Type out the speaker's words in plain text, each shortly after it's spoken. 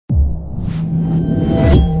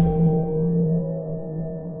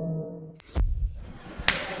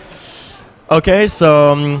Okay,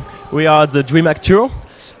 so we are at the Dreamhack Tour.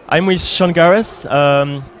 I'm with Sean Gares.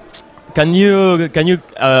 Can you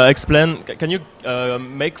explain? Can you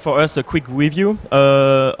make for us a quick review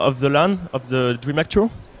of the LAN of the Dreamhack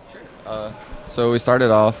Tour? So we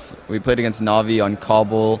started off. We played against Navi on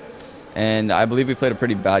Kabul, and I believe we played a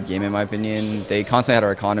pretty bad game in my opinion. They constantly had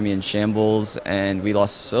our economy in shambles, and we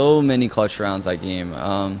lost so many clutch rounds that game.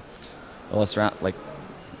 We lost round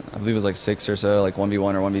I believe it was like 6 or so, like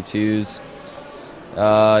 1v1 or 1v2s.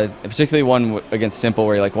 Particularly one against Simple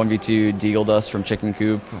where he like 1v2 deagled us from Chicken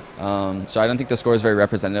Coop. So I don't think the score is very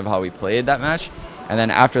representative of how we played that match. And then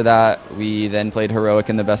after that, we then played Heroic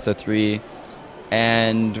in the best of 3.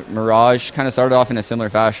 And Mirage kind of started off in a similar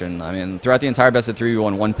fashion. I mean, throughout the entire best of 3, we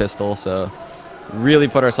won 1 pistol. So really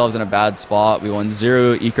put ourselves in a bad spot. We won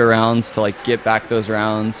 0 eco rounds to like get back those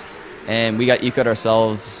rounds. And we got eco'd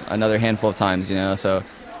ourselves another handful of times, you know. So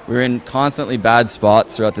we were in constantly bad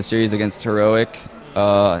spots throughout the series against Heroic.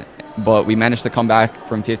 But we managed to come back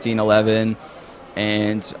from 15-11,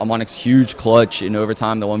 and AmaNEK's huge clutch in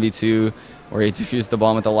overtime, the 1v2, where he defused the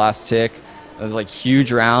bomb at the last tick. It was like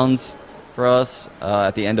huge rounds for us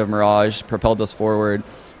at the end of Mirage, propelled us forward.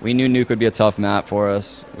 We knew Nuke would be a tough map for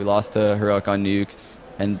us. We lost to Heroic on Nuke,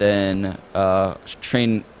 and then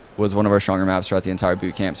Train was one of our stronger maps throughout the entire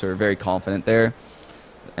boot camp, so we were very confident there,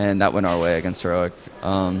 and that went our way against Heroic.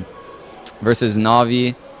 Versus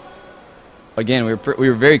Navi, again, we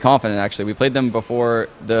were very confident, actually. We played them before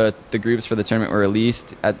the groups for the tournament were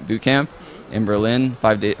released at boot camp in Berlin,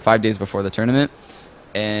 5 days before the tournament.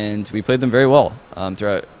 And we played them very well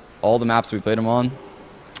throughout all the maps we played them on.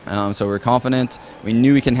 So we were confident. We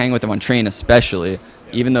knew we can hang with them on Train especially,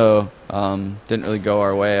 even though didn't really go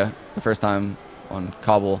our way the first time on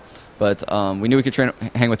Kabul. But we knew we could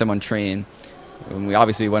hang with them on Train. And we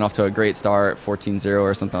obviously went off to a great start, 14-0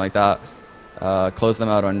 or something like that. Closed them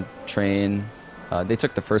out on Train. They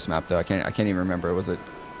took the first map though. I can't even remember. Was it?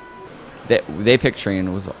 They picked Train.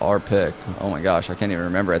 It was our pick. Oh my gosh, I can't even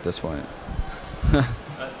remember at this point.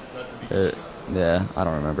 Yeah, I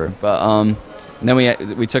don't remember. But and then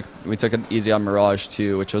we took it easy on Mirage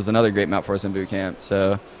too, which was another great map for us in boot camp.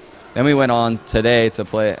 So then we went on today to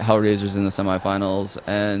play Hellraisers in the semifinals,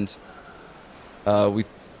 and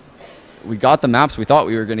we got the maps we thought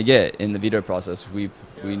we were going to get in the veto process. We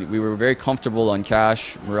were very comfortable on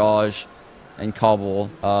Cache, Mirage, and Kabul.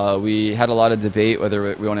 We had a lot of debate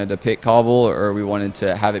whether we wanted to pick Kabul or we wanted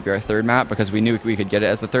to have it be our third map, because we knew we could get it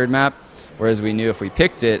as the third map, whereas we knew if we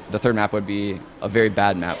picked it, the third map would be a very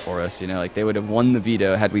bad map for us. You know, like they would have won the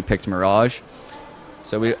veto had we picked Mirage.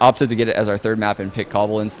 So we opted to get it as our third map and pick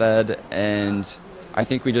Kabul instead, and I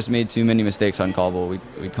think we just made too many mistakes on Kabul.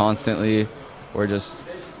 We constantly were just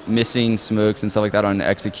missing smokes and stuff like that on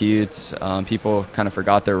executes. People kind of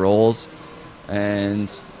forgot their roles,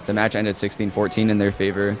 and the match ended 16-14 in their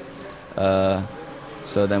favor.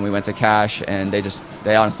 So then we went to Cache, and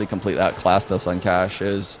they honestly completely outclassed us on Cache.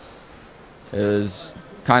 It was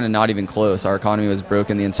kind of not even close. Our economy was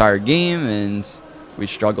broken the entire game, and we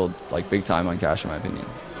struggled like big time on Cache, in my opinion.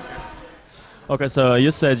 Okay, so you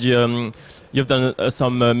said you've done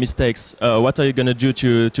some mistakes. What are you gonna do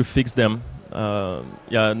to fix them?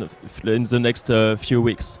 In the next few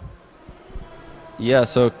weeks? Yeah,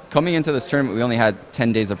 so coming into this tournament, we only had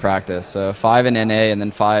 10 days of practice, 5 in NA and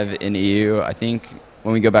then 5 in EU. I think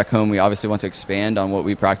when we go back home, we obviously want to expand on what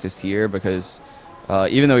we practiced here, because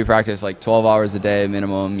even though we practice like 12 hours a day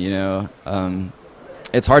minimum, you know,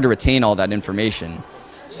 it's hard to retain all that information.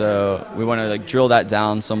 So we want to like drill that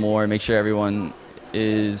down some more, make sure everyone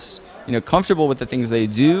is, you know, comfortable with the things they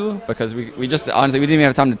do, because we just honestly we didn't even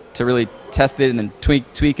have time to really test it and then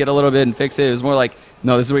tweak it a little bit and fix it. It was more like,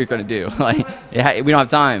 no, this is what you're going to do. Like, yeah, we don't have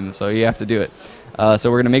time, so you have to do it. So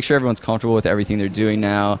we're going to make sure everyone's comfortable with everything they're doing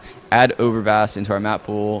now. Add Overpass into our map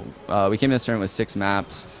pool. We came to this tournament with 6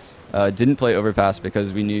 maps. Didn't play Overpass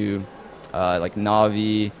because we knew like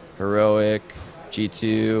Navi, Heroic,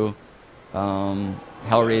 G2,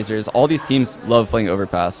 Hellraisers. All these teams love playing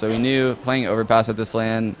Overpass, so we knew playing Overpass at this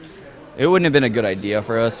LAN, it wouldn't have been a good idea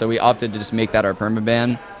for us, so we opted to just make that our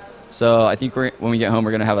permaban. So I think when we get home,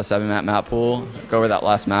 we're going to have a 7-map map pool, go over that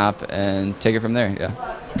last map, and take it from there,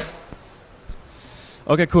 yeah.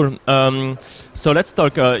 Okay, cool. So let's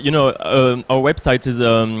talk, our website is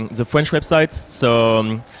the French website,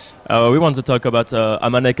 so we want to talk about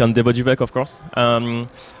AmaNEK and devoduvek, of course.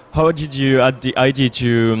 How did you add the idea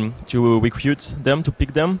to recruit them, to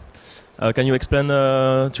pick them? Can you explain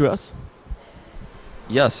to us?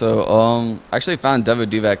 Yeah, so I actually found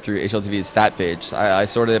devoduvek through HLTV's stat page. I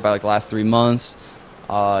sorted it by like the last 3 months.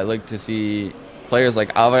 I like to see players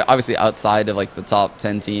like obviously outside of like the top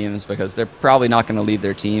 10 teams, because they're probably not going to lead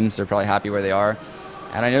their teams. They're probably happy where they are.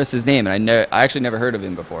 And I noticed his name, and I actually never heard of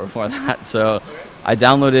him before that. So I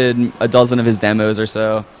downloaded a dozen of his demos or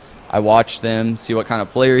so. I watched them, see what kind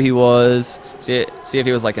of player he was, see if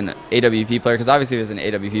he was like an AWP player, because obviously if he was an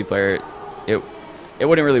AWP player, it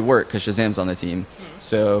wouldn't really work because Shazam's on the team.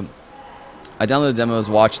 So I downloaded the demos,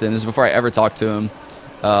 watched them. This is before I ever talked to him.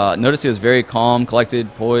 Noticed he was very calm,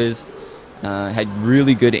 collected, poised, had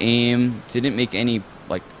really good aim, didn't make any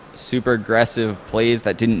like super aggressive plays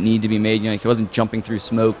that didn't need to be made. You know, like, he wasn't jumping through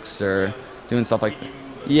smokes or doing stuff like that.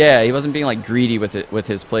 Yeah, he wasn't being like greedy with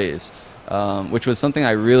his plays, which was something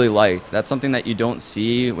I really liked. That's something that you don't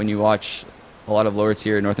see when you watch a lot of lower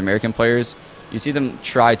tier North American players. You see them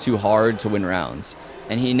try too hard to win rounds,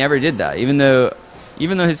 and he never did that. Even though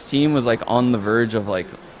his team was like on the verge of like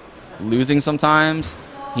losing sometimes,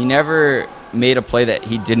 he never made a play that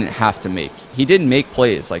he didn't have to make. He didn't make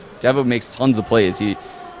plays. Like Devo makes tons of plays.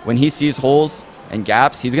 When he sees holes and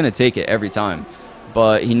gaps, he's gonna take it every time.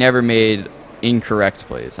 But he never made incorrect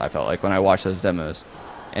plays, I felt like, when I watched those demos.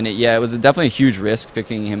 And it was definitely a huge risk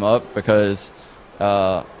picking him up, because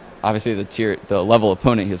obviously the level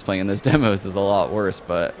opponent he was playing in those demos is a lot worse.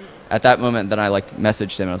 But at that moment, then I like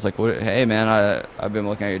messaged him. I was like, "Hey man, I've been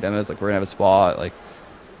looking at your demos. Like, we're gonna have a spot." Like,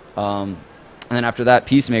 and then after that,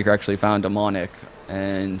 Peacemaker actually found AmaNEK,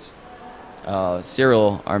 and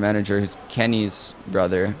Cyril, our manager, who's Kenny's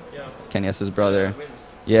brother. Yeah. Kenny has his brother.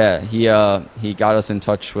 Yeah, he got us in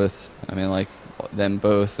touch with, I mean, like, them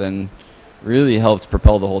both, and really helped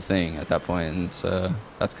propel the whole thing at that point. And so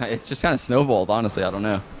it just kind of snowballed, honestly. I don't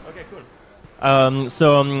know. Okay, cool. How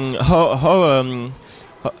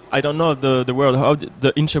I don't know the word. How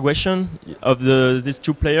the integration of these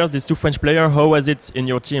two French players? How was it in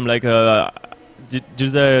your team? Like, do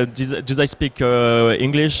they speak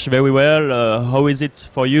English very well? How is it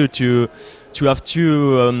for you to have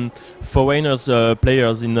two foreigners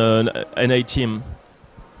players in an NA team?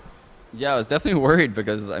 Yeah, I was definitely worried,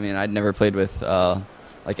 because I mean, I'd never played with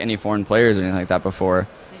like any foreign players or anything like that before,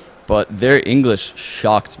 but their English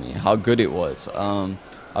shocked me how good it was.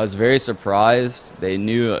 I was very surprised. They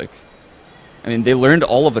knew, like, I mean, they learned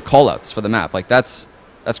all of the callouts for the map. Like, that's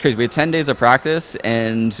crazy. We had 10 days of practice,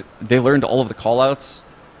 and they learned all of the callouts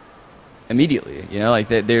immediately. You know, like,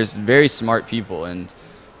 there's very smart people, and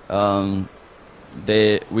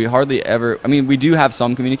we hardly ever, I mean, we do have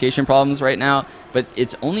some communication problems right now, but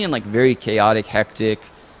it's only in like very chaotic, hectic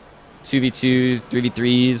 2v2,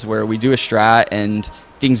 3v3s where we do a strat and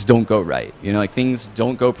things don't go right. You know, like, things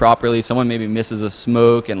don't go properly. Someone maybe misses a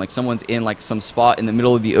smoke, and like someone's in like some spot in the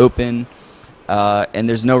middle of the open, and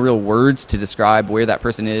there's no real words to describe where that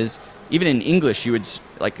person is. Even in English, you would,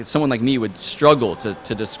 like, someone like me would struggle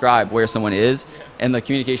to describe where someone is, and the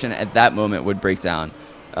communication at that moment would break down.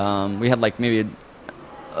 We had like maybe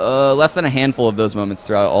less than a handful of those moments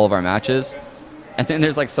throughout all of our matches. And then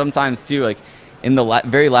there's like sometimes too, like in the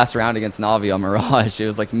very last round against Navi on Mirage, it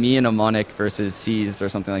was like me and AmaNEK versus C's or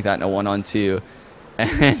something like that in a 1-on-2.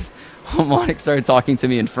 And AmaNEK started talking to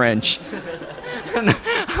me in French. And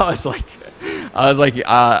I was like,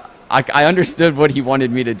 I understood what he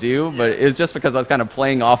wanted me to do, but it was just because I was kind of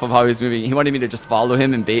playing off of how he was moving. He wanted me to just follow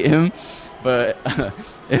him and bait him, but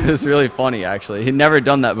it was really funny, actually. He'd never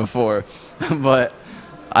done that before, but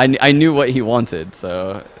I knew what he wanted,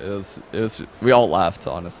 so it was. We all laughed,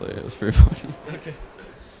 honestly. It was pretty funny.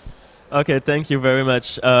 Okay, thank you very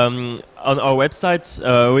much. On our website,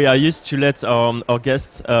 we are used to let our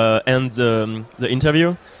guests end the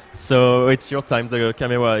interview, so it's your time. The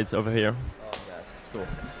camera is over here. Oh, gosh, that's cool.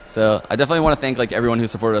 So I definitely want to thank like everyone who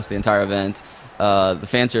supported us the entire event. The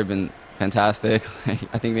fans here have been fantastic.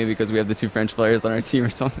 I think maybe because we have the two French players on our team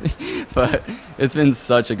or something, but it's been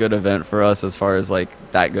such a good event for us as far as like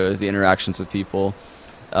that goes, the interactions with people.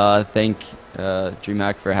 Thank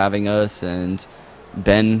Dreamhack for having us, and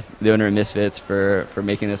Ben, the owner of Misfits, for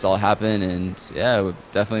making this all happen. And yeah, we're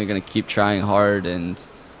definitely going to keep trying hard and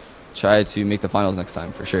try to make the finals next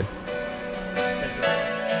time for sure.